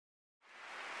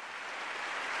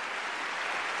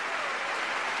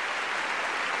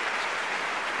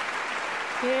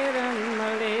hit 'em a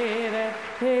little,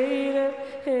 hit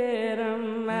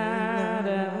 'em out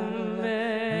of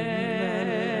bed.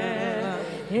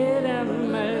 Hit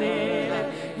 'em a little,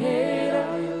 hit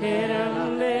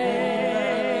 'em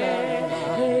there.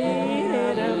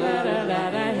 Hit 'em a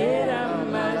little, hit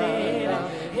 'em a little,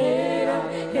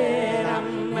 hit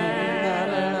 'em out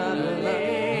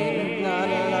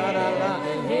of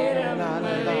bed. Hit 'em a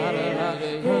little,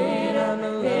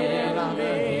 hit 'em there.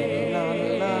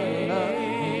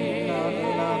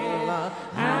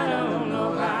 I don't know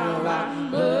how I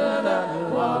put up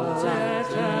water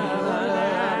trouble.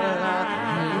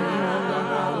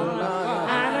 I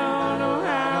don't know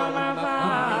how my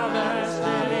father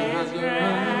stood his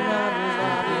ground.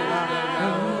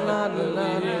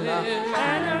 I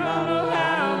don't know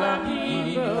how my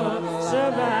people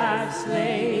survived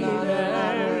slavery.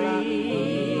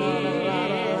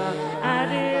 I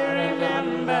do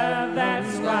remember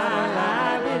that's why I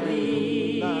believe.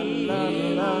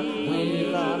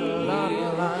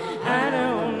 I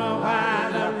don't know why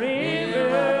the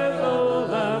rivers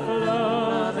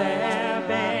overflow their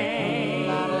banks.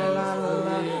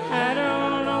 I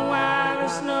don't know why the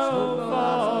snow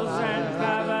falls and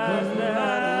covers the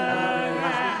ground.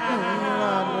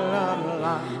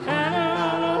 I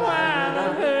don't know why the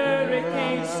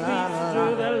hurricane sweeps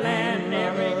through the land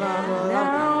every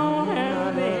now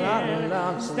and then.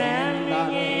 Standing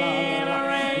in a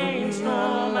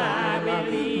rainstorm, I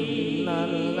believe.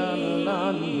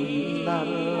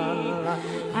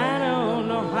 I don't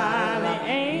know why the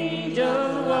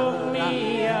angels woke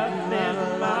me up this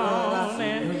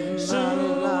morning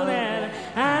soon, and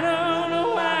I don't know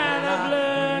why the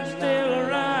blood still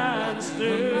runs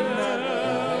through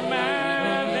my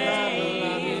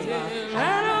veins. I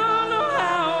don't know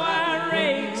how I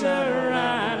rate to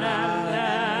run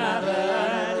another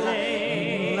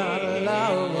day.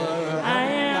 I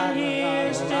am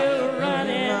here still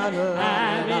running, I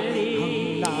believe.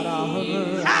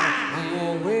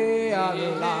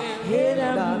 Hit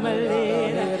 'em a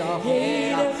little,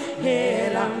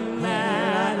 hit 'em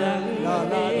out of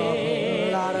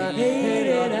bed. Hit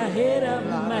 'em a little, hit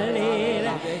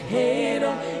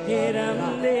 'em there. Hit 'em a little,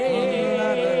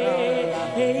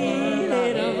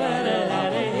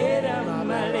 hit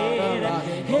 'em a little,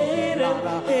 hit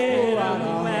 'em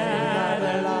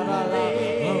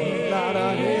out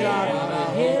of bed.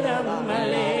 Hit 'em a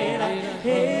little,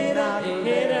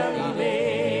 hit 'em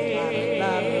there.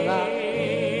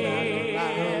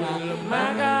 My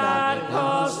God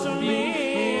calls to me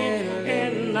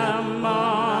in the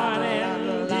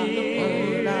morning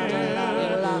dew.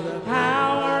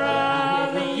 Power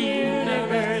of the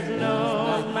universe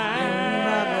knows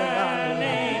my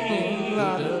name.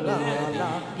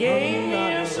 Gave me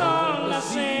a song to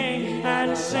sing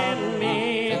and sent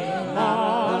me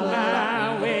on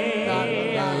my way.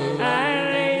 I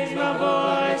raise my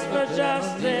voice for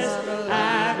justice,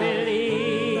 I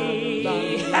believe.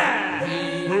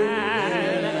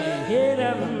 Hit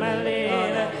 'em a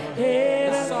little,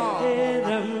 hit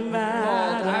 'em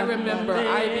out. I Remember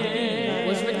I Believe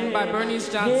was written by Bernice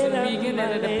Johnson Reagon,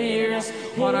 and it appears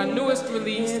on our newest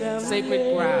release,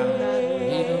 Sacred Ground.